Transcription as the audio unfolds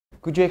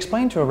Could you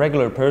explain to a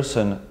regular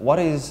person what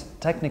is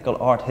technical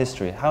art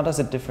history? How does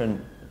it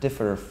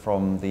differ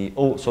from the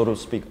old, so to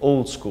speak,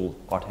 old school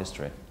art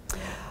history?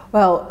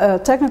 Well,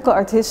 technical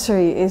art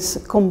history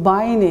is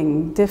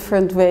combining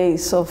different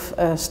ways of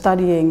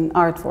studying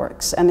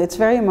artworks, and it's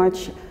very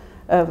much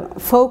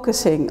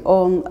focusing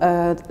on,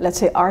 let's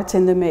say, art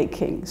in the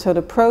making. So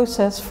the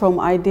process from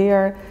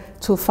idea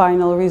to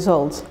final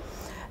result.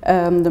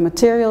 The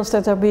materials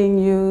that are being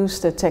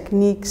used, the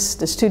techniques,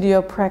 the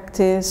studio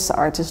practice,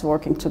 artists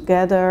working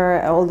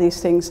together, all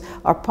these things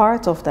are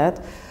part of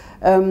that.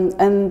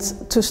 And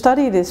to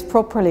study this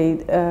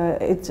properly,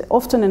 it's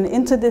often an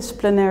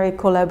interdisciplinary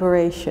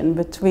collaboration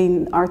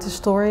between art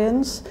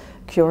historians,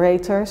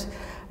 curators,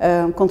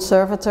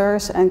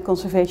 conservators and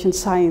conservation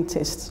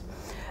scientists.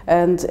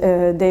 And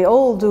they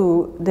all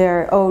do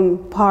their own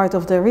part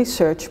of the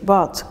research,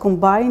 but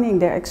combining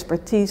their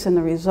expertise and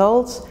the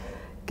results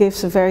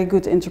gives a very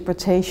good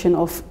interpretation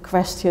of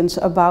questions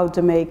about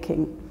the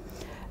making.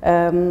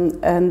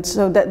 And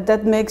so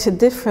that makes it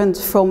different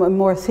from a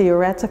more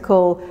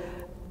theoretical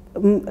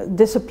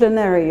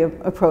disciplinary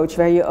approach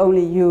where you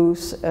only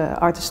use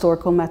art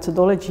historical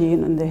methodology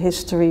and the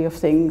history of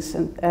things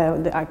and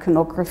the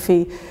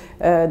iconography.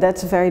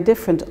 That's very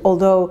different,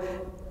 although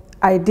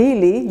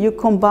ideally you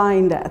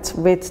combine that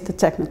with the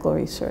technical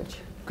research.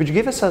 Could you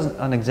give us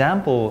an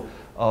example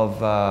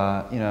of,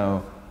 you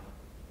know,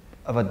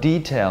 of a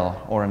detail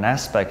or an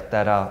aspect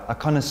that a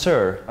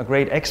connoisseur, a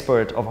great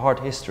expert of art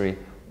history,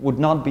 would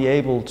not be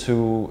able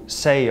to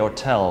say or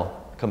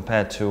tell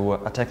compared to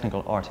a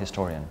technical art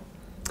historian?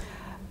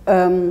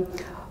 Well,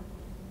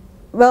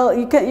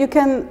 you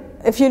can,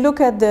 if you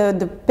look at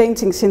the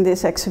paintings in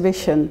this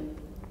exhibition,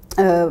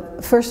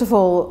 first of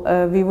all,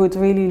 we would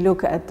really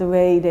look at the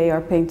way they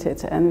are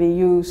painted, and we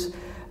use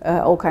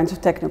all kinds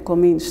of technical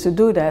means to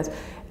do that.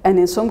 And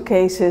in some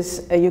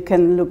cases, you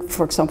can look,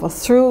 for example,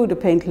 through the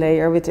paint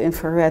layer with the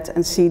infrared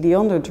and see the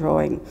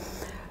underdrawing.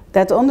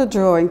 That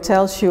underdrawing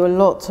tells you a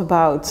lot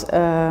about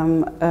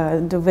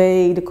the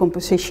way the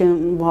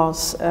composition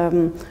was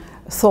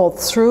thought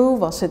through.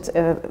 Was it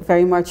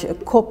very much a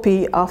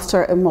copy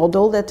after a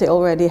model that they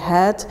already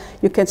had?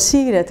 You can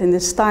see that in the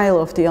style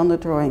of the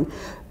underdrawing.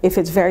 If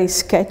it's very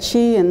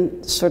sketchy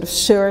and sort of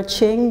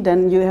searching,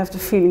 then you have the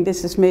feeling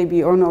this is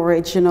maybe an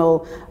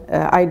original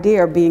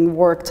idea being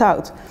worked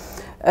out.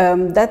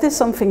 That is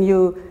something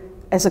you,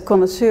 as a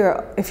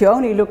connoisseur, if you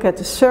only look at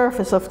the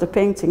surface of the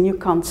painting, you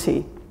can't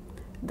see,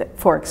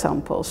 for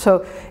example.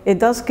 So it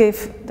does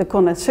give the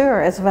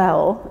connoisseur as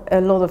well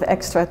a lot of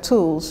extra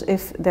tools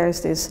if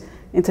there's this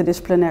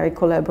interdisciplinary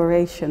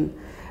collaboration.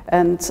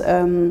 And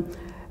a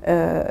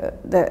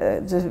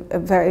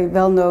very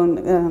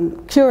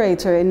well-known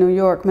curator in New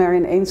York,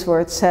 Marion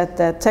Ainsworth, said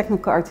that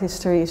technical art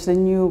history is the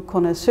new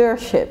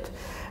connoisseurship.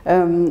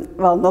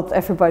 Well, not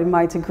everybody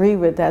might agree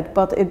with that,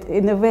 but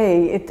in a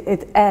way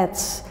it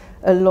adds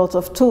a lot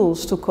of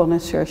tools to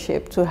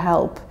connoisseurship to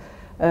help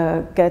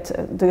get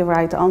the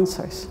right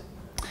answers.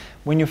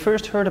 When you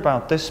first heard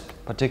about this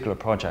particular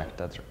project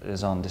that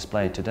is on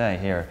display today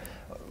here,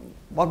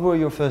 what were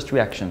your first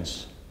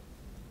reactions?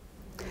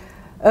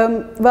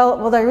 Well,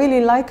 what I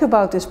really like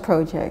about this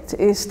project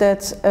is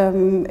that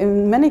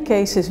in many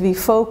cases we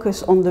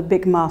focus on the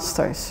big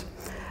masters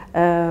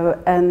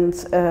and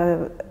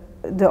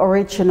the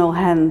original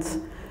hand,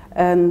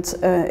 and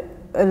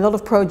a lot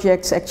of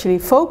projects actually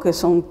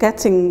focus on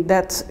getting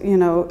that, you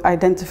know,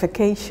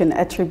 identification,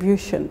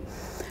 attribution.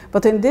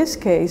 But in this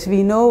case,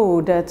 we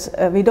know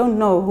that we don't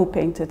know who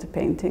painted the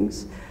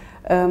paintings.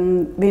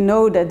 We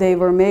know that they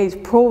were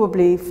made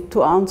probably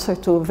to answer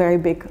to a very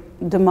big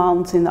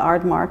demand in the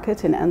art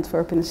market in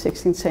Antwerp in the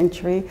 16th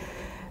century.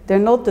 They're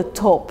not the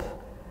top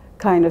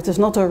kind of, there's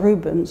not a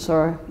Rubens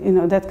or, you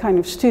know, that kind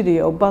of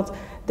studio, but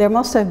there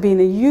must have been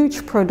a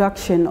huge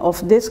production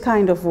of this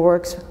kind of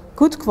works,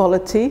 good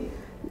quality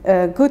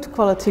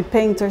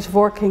painters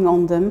working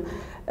on them.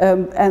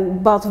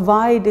 But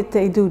why did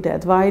they do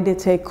that? Why did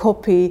they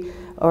copy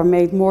or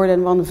made more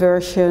than one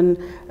version?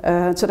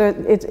 So that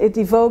it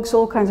evokes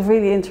all kinds of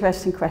really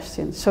interesting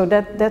questions. So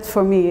that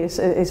for me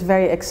is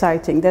very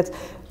exciting.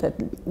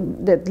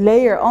 That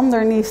layer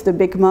underneath the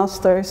big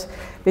masters,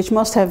 which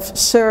must have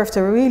served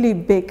a really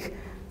big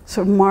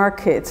sort of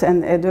market,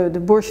 and the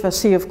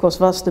bourgeoisie, of course,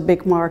 was the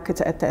big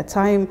market at that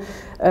time.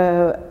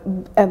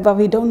 But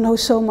we don't know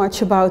so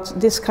much about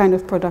this kind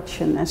of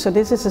production. And so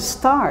this is a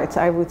start,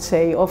 I would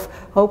say, of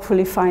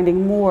hopefully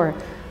finding more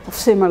of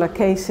similar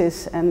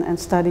cases and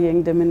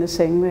studying them in the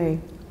same way.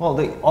 Well,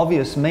 the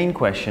obvious main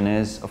question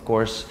is, of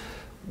course,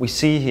 we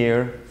see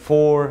here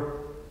 4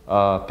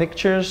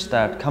 pictures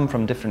that come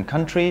from different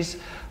countries,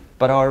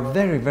 but are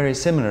very, very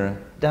similar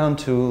down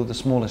to the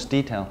smallest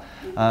detail.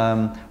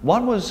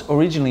 What was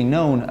originally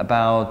known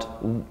about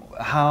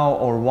how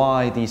or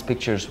why these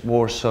pictures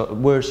were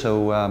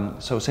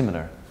so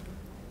similar?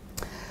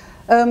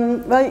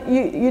 Well,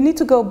 you need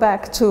to go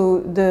back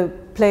to the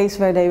place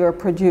where they were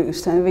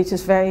produced, and which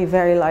is very,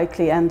 very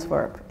likely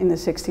Antwerp in the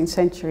 16th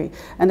century,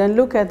 and then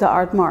look at the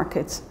art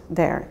market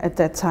there at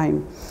that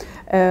time.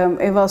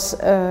 It was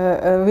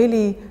a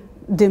really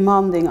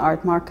demanding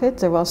art market.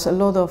 There was a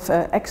lot of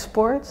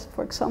export,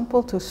 for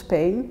example, to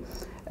Spain.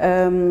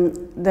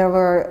 There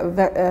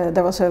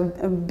was a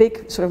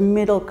big sort of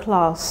middle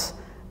class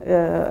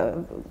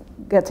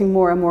getting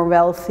more and more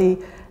wealthy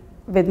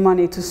with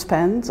money to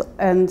spend,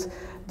 and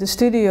the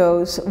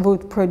studios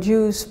would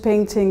produce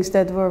paintings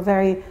that were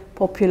very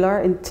popular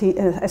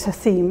as a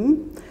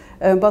theme,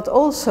 but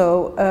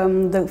also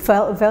the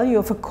value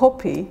of a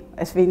copy,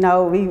 as we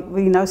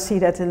now see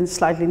that in a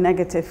slightly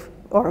negative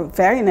or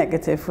very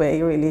negative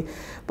way, really.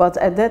 But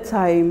at that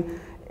time,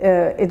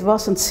 it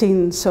wasn't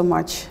seen so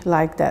much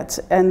like that,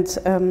 and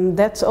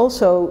that's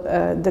also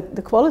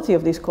the quality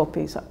of these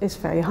copies is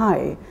very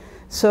high.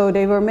 So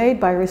they were made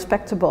by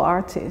respectable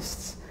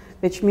artists,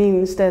 which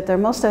means that there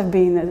must have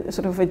been a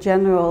sort of a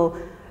general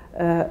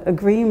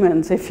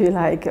agreement, if you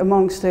like,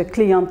 amongst the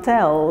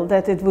clientele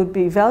that it would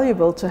be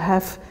valuable to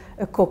have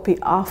a copy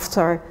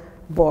after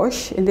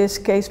Bosch, in this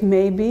case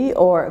maybe,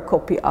 or a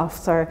copy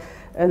after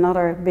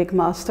another big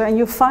master. And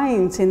you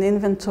find in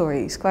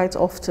inventories quite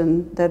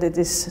often that it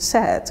is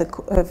said,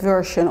 a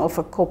version of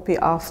a copy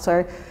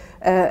after,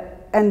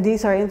 and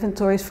these are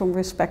inventories from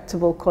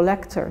respectable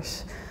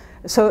collectors.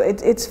 So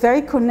it's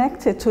very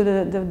connected to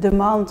the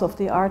demand of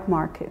the art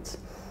market.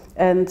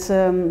 And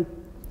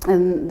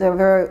there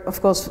were, of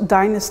course,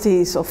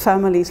 dynasties of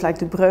families like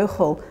the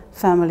Breugel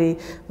family,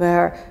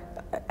 where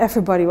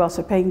everybody was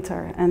a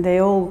painter and they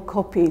all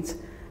copied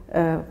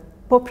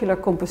popular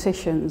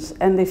compositions.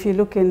 And if you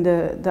look in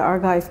the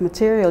archive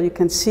material, you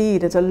can see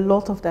that a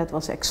lot of that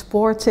was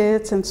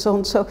exported and so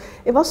on. So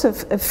it was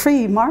a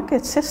free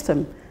market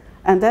system.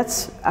 And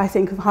that's, I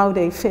think, how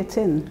they fit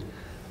in.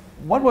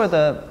 What were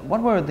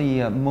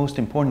the most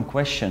important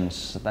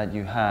questions that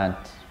you had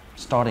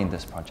starting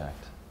this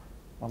project?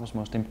 What was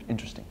most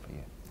interesting for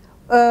you?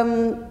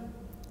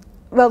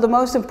 Well, the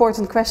most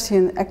important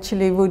question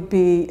actually would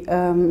be,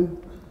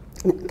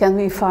 can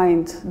we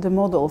find the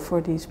model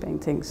for these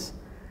paintings?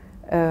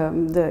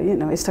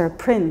 Is there a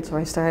print,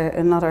 or is there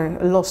another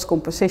lost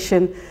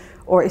composition,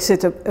 or is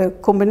it a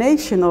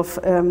combination of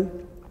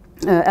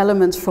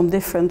elements from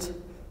different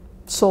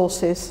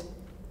sources?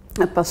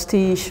 A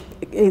pastiche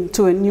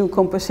into a new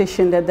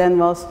composition that then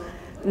was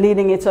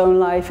leading its own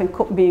life and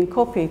being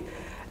copied.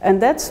 And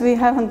that's, we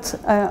haven't,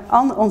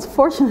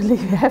 unfortunately,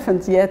 we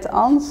haven't yet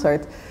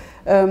answered.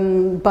 So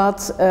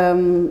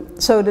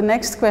the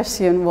next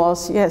question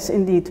was, yes,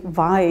 indeed,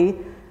 why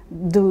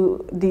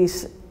do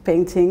these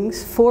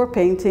paintings, 4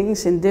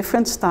 paintings in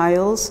different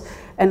styles,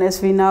 and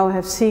as we now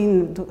have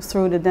seen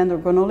through the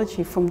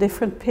dendrochronology from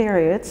different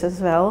periods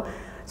as well,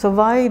 so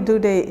why do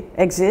they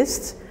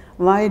exist?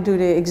 Why do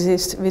they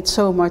exist with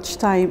so much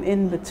time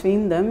in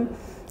between them?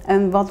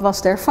 And what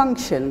was their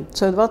function?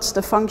 So what's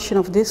the function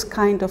of this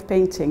kind of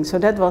painting? So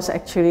that was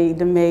actually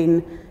the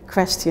main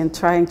question,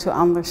 trying to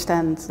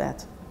understand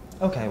that.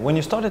 Okay, when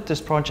you started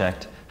this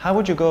project, how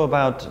would you go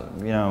about,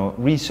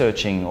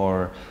 researching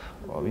or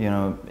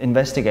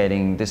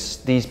investigating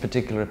these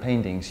particular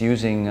paintings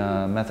using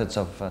methods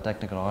of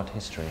technical art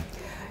history?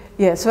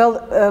 Yes, well,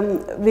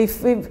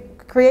 we've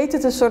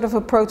created a sort of a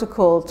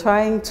protocol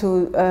trying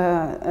to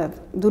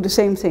do the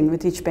same thing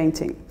with each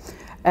painting.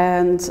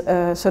 And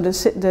so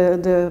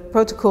the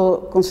protocol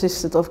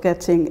consisted of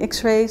getting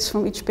X-rays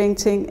from each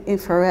painting,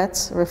 infrared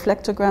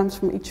reflectograms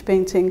from each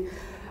painting,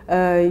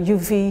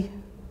 UV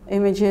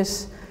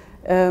images,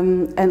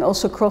 and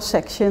also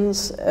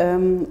cross-sections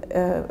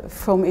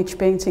from each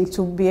painting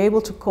to be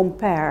able to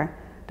compare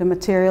the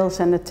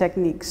materials and the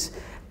techniques,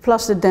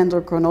 plus the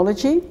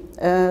dendrochronology,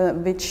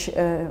 which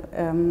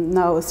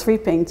now of 3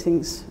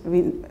 paintings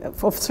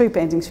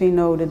we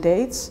know the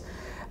dates,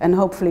 and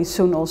hopefully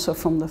soon also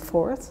from the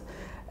 4th.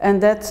 And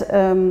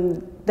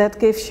that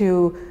gives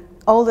you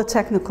all the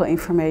technical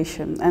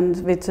information.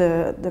 And with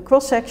the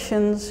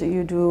cross-sections,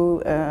 you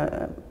do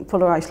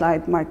polarized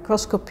light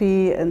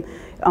microscopy and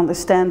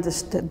understand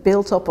the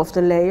build-up of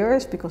the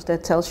layers, because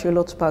that tells you a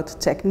lot about the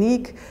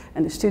technique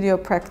and the studio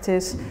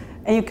practice.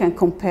 And you can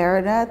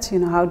compare that,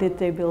 how did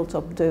they build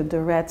up the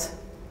red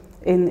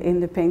in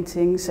the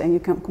paintings, and you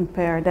can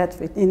compare that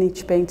within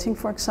each painting,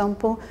 for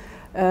example.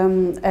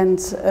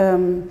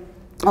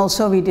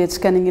 Also we did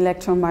scanning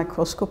electron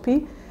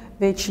microscopy,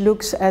 which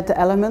looks at the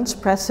elements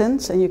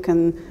present, and you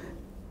can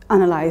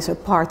analyze a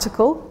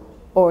particle,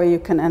 or you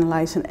can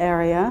analyze an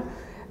area,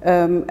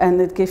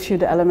 and it gives you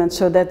the elements,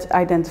 so that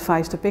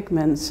identifies the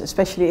pigments,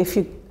 especially if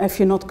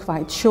you're not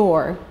quite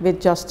sure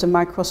with just the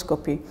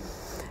microscopy.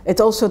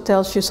 It also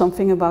tells you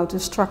something about the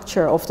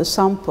structure of the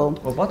sample.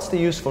 Well, what's the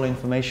useful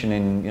information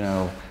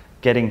in,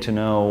 getting to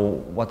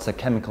know what's the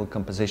chemical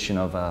composition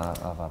of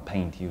a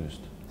paint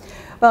used?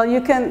 Well,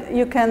 you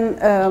can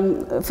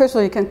first of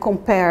all, you can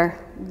compare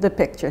the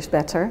pictures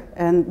better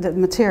and the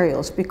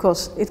materials,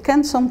 because it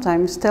can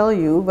sometimes tell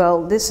you,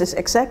 well, this is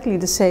exactly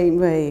the same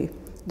way,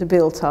 the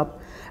build-up,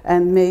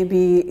 and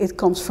maybe it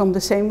comes from the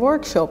same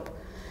workshop,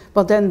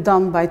 but then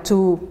done by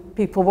 2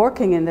 people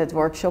working in that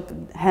workshop,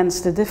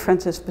 hence the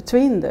differences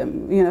between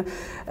them.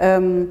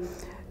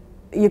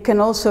 You can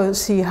also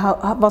see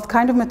what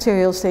kind of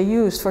materials they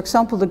used. For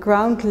example, the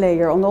ground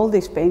layer on all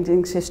these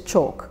paintings is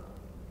chalk.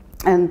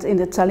 And in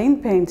the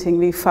Tallinn painting,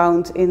 we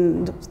found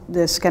in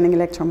the scanning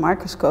electron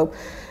microscope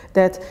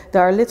that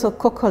there are little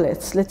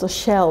coccoliths, little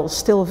shells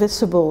still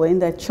visible in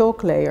that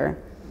chalk layer.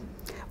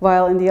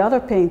 While in the other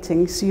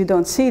paintings, you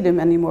don't see them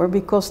anymore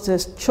because the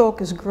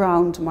chalk is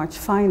ground much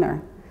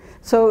finer.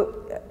 So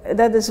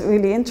that is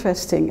really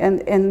interesting.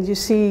 And you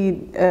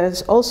see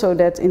also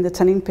that in the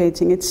Tallinn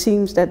painting, it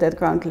seems that that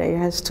ground layer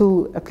has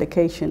two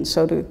applications.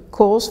 So the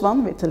coarse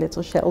one with the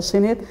little shells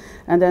in it,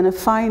 and then a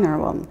finer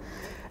one.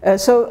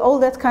 So all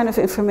that kind of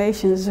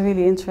information is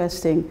really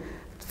interesting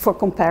for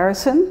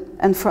comparison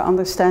and for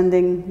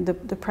understanding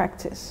the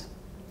practice.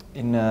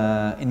 In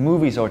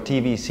movies or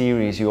TV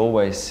series, you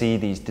always see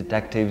these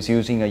detectives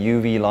using a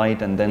UV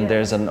light, and then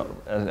there's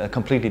a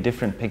completely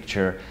different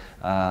picture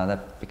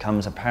that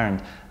becomes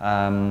apparent.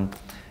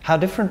 How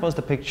different was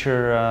the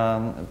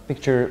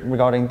picture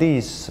regarding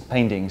these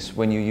paintings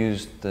when you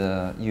used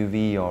the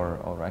UV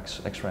or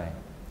X-ray?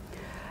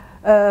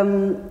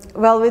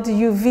 Well, with the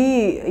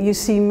UV, you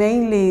see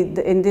mainly,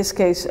 in this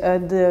case,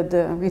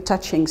 the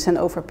retouchings and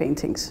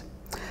overpaintings,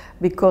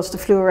 because the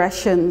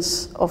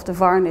fluorescence of the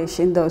varnish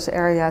in those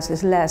areas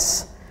is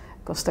less,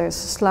 because there's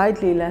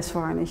slightly less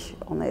varnish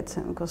on it,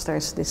 because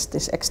there's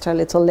this extra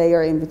little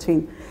layer in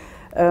between.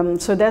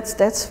 So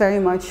that's very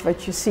much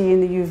what you see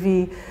in the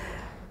UV.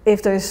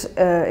 If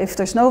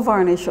there's no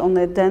varnish on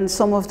it, then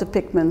some of the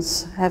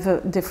pigments have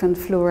a different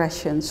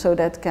fluorescence, so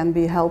that can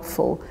be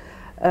helpful.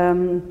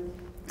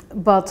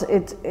 But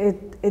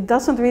it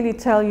doesn't really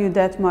tell you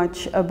that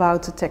much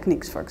about the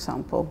techniques, for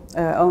example,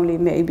 only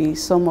maybe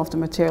some of the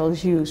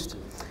materials used.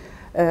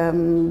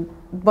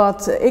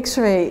 But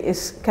X-ray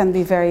can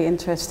be very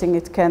interesting.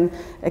 It can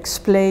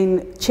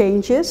explain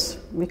changes,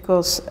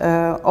 because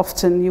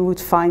often you would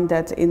find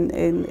that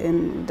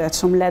there's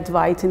some lead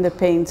white in the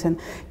paint, and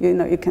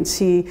you can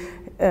see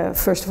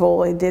first of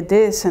all he did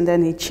this, and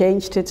then he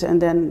changed it, and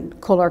then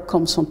color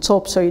comes on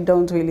top, so you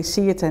don't really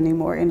see it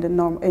anymore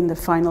in the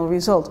final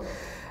result.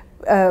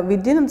 We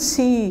didn't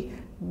see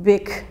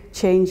big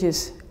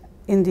changes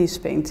in these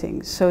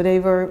paintings, so they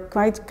were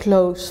quite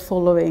close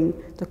following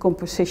the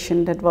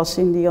composition that was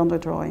in the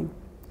underdrawing.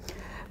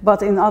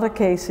 But in other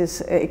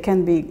cases, it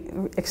can be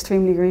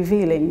extremely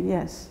revealing,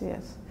 yes.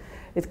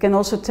 It can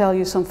also tell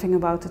you something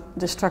about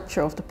the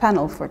structure of the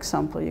panel, for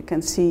example. You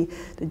can see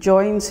the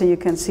joints, and you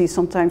can see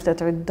sometimes that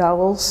there are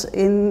dowels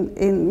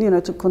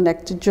to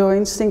connect the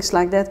joints, things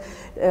like that,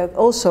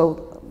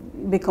 also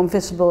become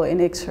visible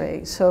in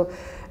X-ray. So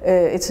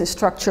it's a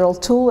structural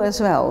tool as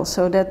well,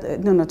 so that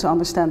to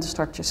understand the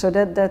structure. So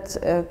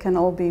that can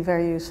all be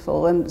very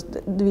useful, and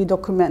we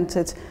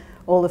documented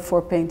all the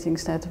 4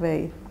 paintings that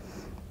way.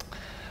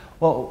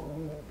 Well,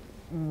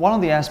 one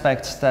of the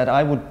aspects that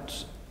I would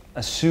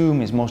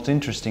assume is most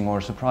interesting or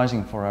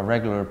surprising for a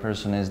regular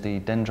person is the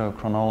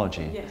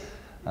dendrochronology. Yes.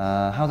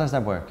 How does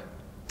that work?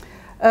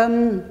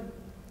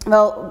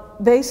 Well,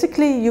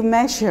 basically you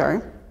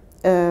measure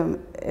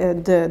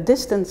the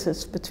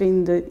distances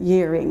between the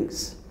year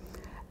rings.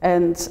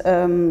 And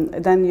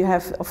then you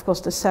have, of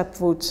course, the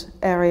sapwood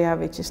area,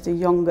 which is the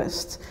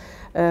youngest,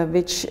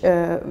 which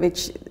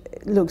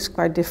looks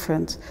quite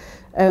different.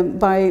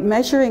 By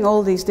measuring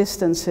all these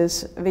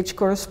distances, which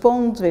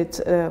correspond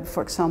with,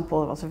 for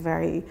example, it was a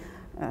very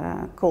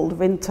cold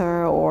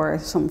winter or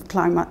some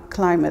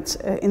climate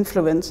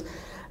influence,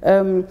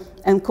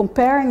 and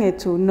comparing it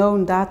to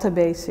known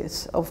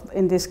databases of,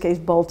 in this case,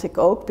 Baltic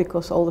oak,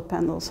 because all the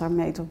panels are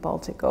made of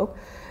Baltic oak,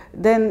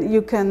 then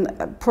you can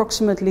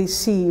approximately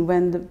see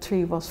when the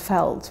tree was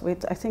felled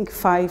with, I think,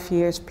 5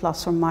 years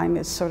plus or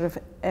minus sort of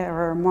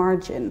error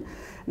margin.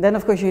 Then,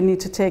 of course, you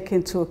need to take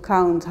into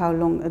account how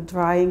long a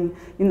drying,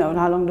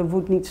 how long the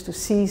wood needs to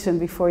season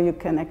before you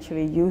can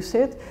actually use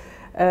it.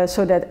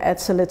 So that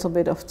adds a little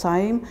bit of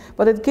time,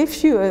 but it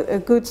gives you a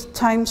good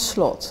time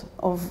slot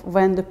of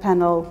when the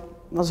panel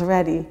was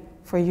ready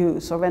for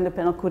use, or when the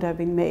panel could have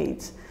been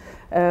made.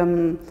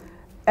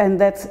 And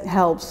that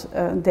helps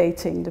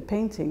dating the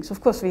paintings.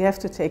 Of course, we have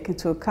to take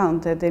into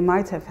account that they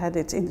might have had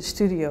it in the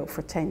studio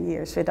for 10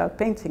 years without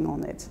painting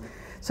on it.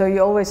 So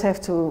you always have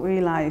to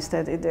realize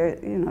that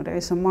there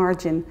is a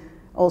margin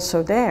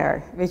also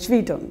there, which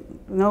we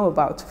don't know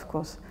about, of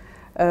course.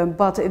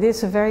 But it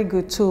is a very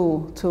good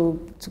tool to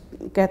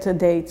get a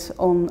date,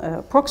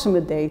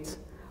 approximate date,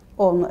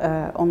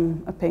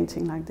 on a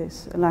painting like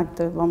this, like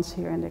the ones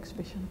here in the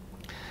exhibition.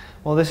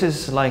 Well, this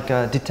is like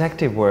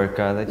detective work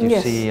that you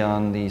Yes. see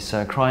on these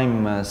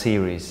crime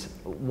series.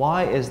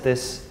 Why is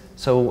this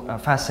so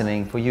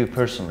fascinating for you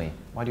personally?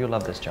 Why do you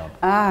love this job?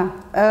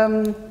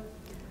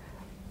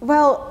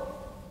 Well,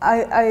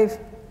 I've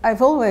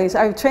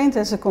trained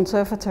as a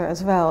conservator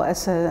as well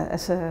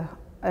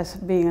as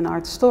being an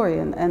art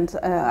historian, and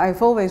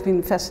I've always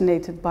been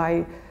fascinated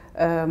by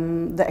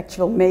the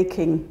actual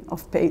making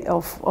of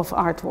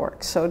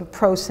artwork. So the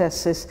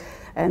processes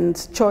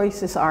and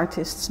choices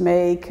artists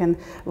make, and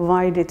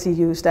why did they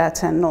use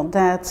that and not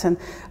that, and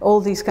all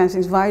these kinds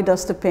of things. Why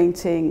does the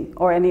painting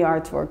or any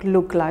artwork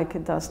look like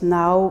it does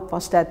now?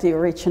 Was that the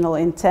original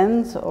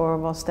intent, or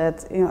was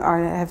that,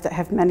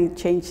 have many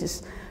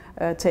changes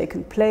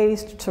taken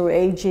place through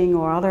aging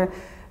or other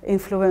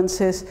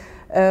influences.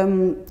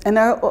 And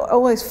I'm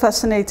always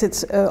fascinated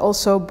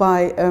also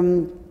by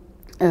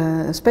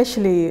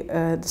especially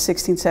the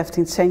 16th,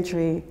 17th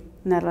century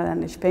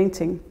Netherlandish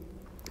painting,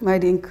 by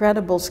the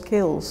incredible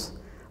skills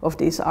of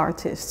these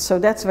artists. So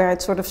that's where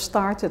it sort of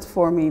started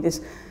for me,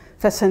 this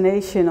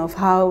fascination of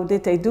how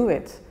did they do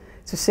it,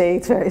 to say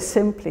it very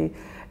simply.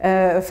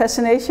 A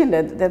fascination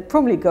that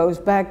probably goes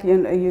back,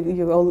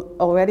 you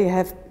already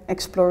have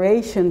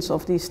explorations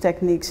of these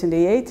techniques in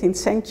the 18th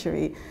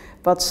century,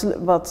 but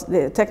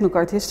the technical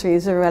art history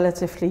is a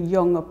relatively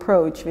young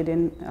approach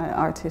within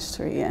art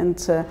history. And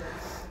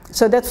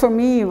so that for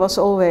me was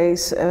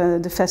always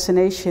the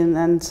fascination,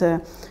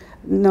 and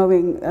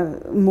knowing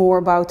more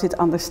about it,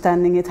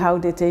 understanding it, how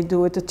did they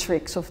do it, the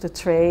tricks of the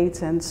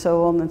trade, and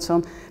so on and so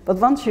on. But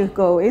once you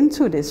go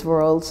into this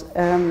world,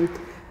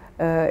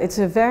 it's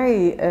a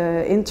very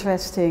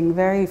interesting,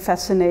 very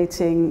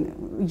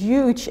fascinating,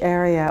 huge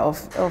area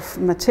of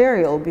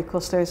material,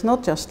 because there's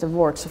not just the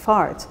works of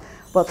art,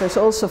 but there's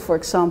also, for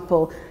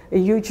example, a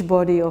huge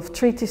body of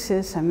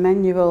treatises and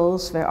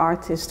manuals where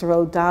artists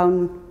wrote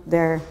down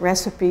their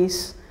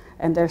recipes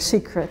and their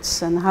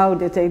secrets and how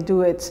did they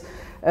do it,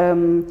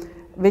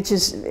 which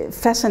is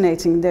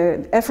fascinating.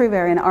 They're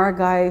everywhere in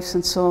archives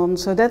and so on.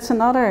 So that's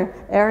another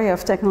area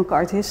of technical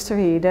art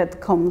history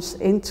that comes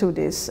into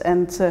this.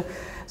 And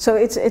so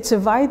it's a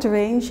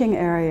wide-ranging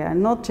area,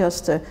 not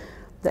just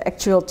the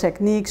actual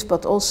techniques,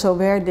 but also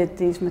where did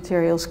these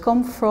materials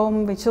come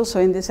from, which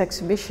also in this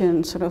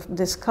exhibition sort of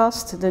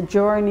discussed the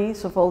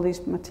journeys of all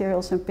these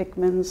materials and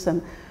pigments,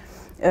 and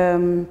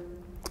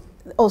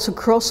also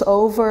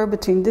crossover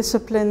between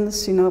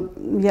disciplines,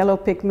 yellow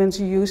pigments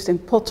used in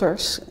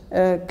potters,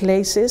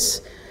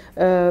 glazes,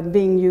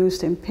 being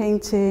used in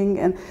painting.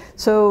 And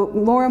so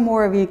more and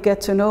more we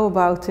get to know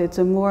about it,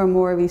 and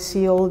more we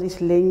see all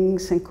these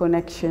links and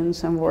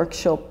connections and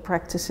workshop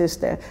practices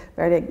there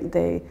where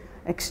they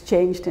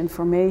exchanged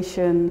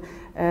information.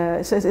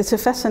 So it's a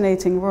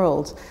fascinating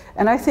world,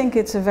 and I think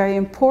it's a very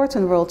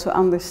important world to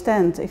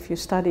understand if you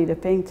study the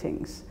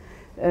paintings.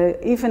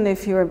 Even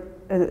if you're,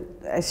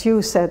 as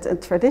you said, a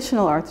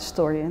traditional art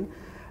historian,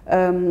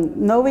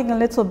 knowing a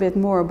little bit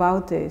more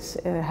about this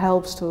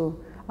helps to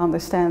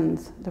understand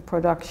the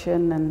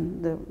production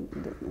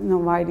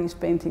and why these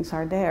paintings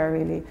are there,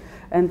 really.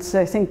 And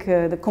so I think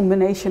the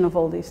combination of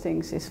all these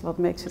things is what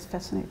makes it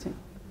fascinating.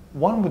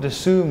 One would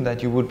assume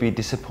that you would be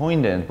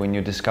disappointed when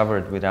you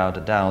discovered without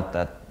a doubt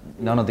that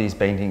none of these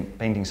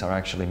paintings are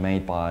actually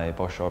made by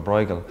Bosch or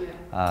Bruegel.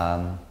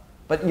 Yeah.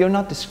 But you're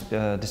not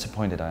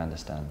disappointed, I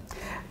understand.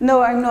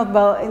 No, I'm not.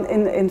 Well,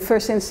 in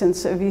first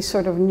instance, we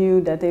sort of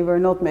knew that they were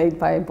not made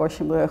by Bosch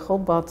and Bruegel,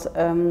 but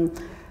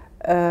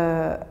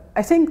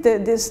I think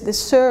that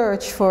this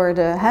search for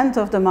the hand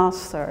of the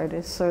master,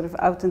 this sort of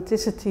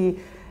authenticity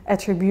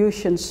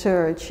attribution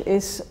search,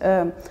 is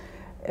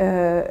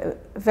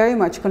very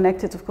much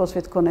connected, of course,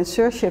 with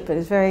connoisseurship. It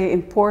is a very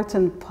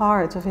important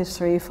part of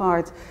history of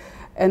art.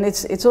 And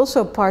it's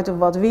also part of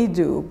what we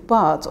do.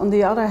 But on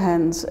the other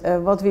hand,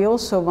 what we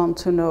also want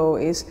to know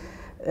is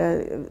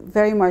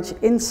very much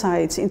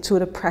insights into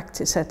the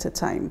practice at the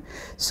time.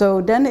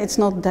 So then it's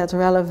not that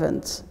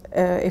relevant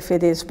if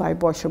it is by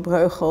Bosch or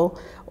Bruegel,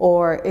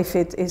 or if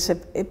it is a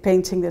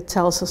painting that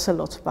tells us a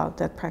lot about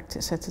that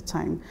practice at the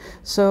time.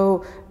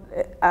 So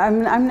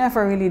I'm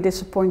never really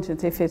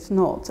disappointed if it's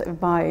not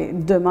by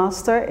the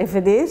master. If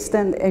it is,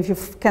 then if you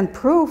can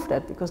prove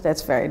that, because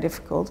that's very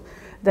difficult,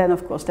 then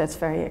of course that's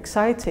very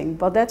exciting.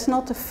 But that's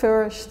not the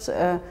first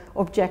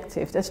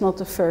objective, that's not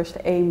the first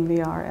aim we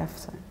are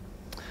after.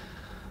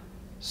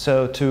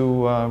 So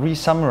to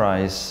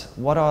re-summarize,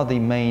 what are the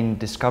main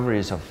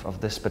discoveries of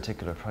this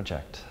particular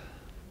project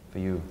for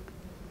you?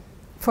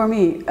 For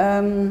me,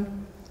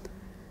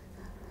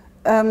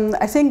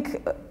 I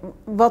think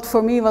what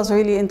for me was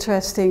really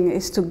interesting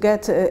is to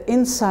get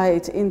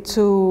insight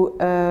into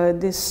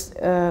this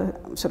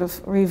sort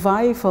of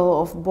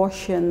revival of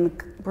Boschian,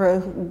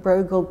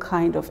 Bruegel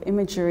kind of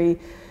imagery,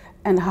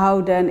 and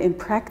how then in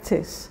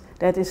practice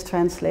that is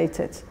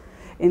translated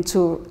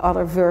into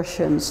other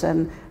versions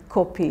and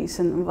copies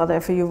and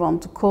whatever you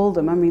want to call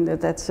them. I mean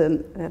that's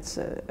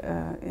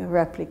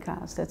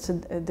replicas. That's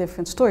a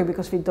different story,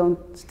 because we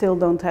still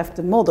don't have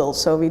the model,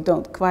 so we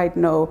don't quite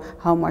know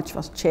how much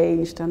was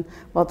changed and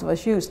what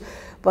was used.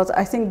 But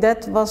I think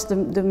that was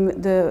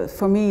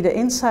for me the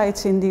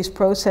insights in these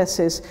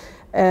processes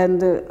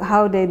and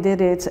how they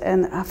did it,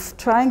 and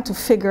trying to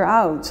figure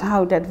out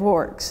how that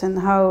works and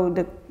how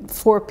the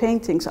four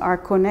paintings are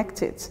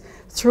connected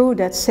through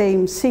that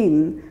same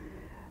scene,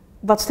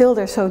 but still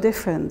they're so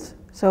different.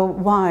 So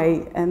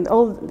why? And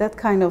all that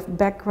kind of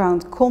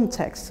background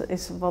context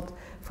is what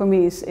for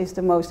me is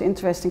the most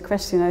interesting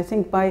question. I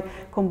think by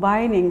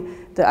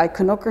combining the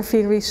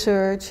iconography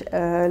research,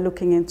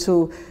 looking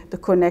into the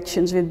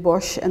connections with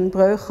Bosch and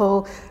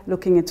Bruegel,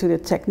 looking into the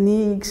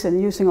techniques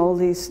and using all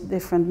these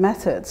different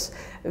methods,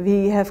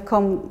 we have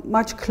come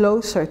much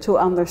closer to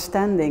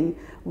understanding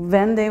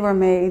when they were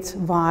made,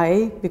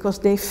 why, because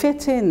they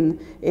fit in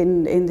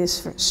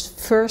this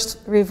first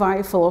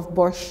revival of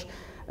Bosch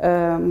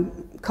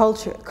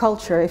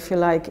culture, if you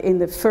like, in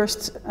the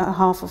first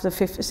half of the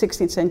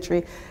 16th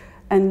century,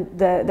 and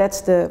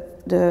that's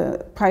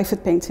the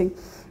private painting.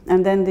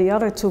 And then the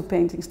other two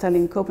paintings, Tallinn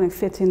and Copenhagen,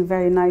 fit in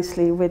very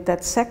nicely with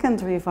that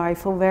second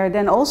revival, where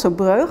then also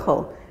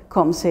Bruegel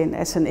comes in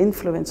as an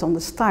influence on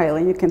the style,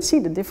 and you can see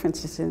the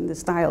differences in the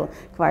style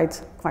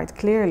quite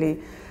clearly.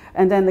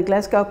 And then the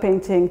Glasgow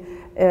painting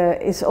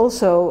is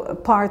also a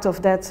part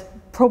of that,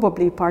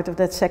 probably part of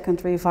that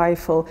second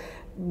revival,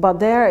 but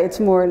there it's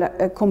more like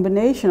a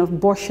combination of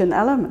Boschan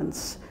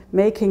elements,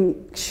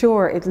 making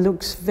sure it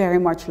looks very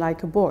much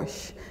like a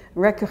Bosch,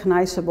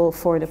 recognizable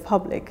for the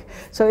public.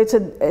 So it's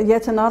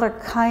yet another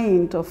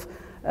kind of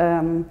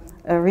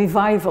a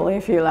revival,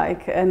 if you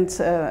like, and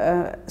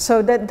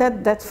so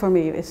that for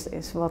me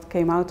is what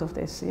came out of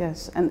this,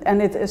 yes.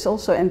 And it is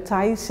also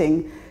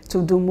enticing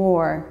to do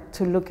more,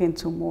 to look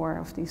into more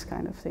of these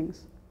kind of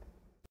things.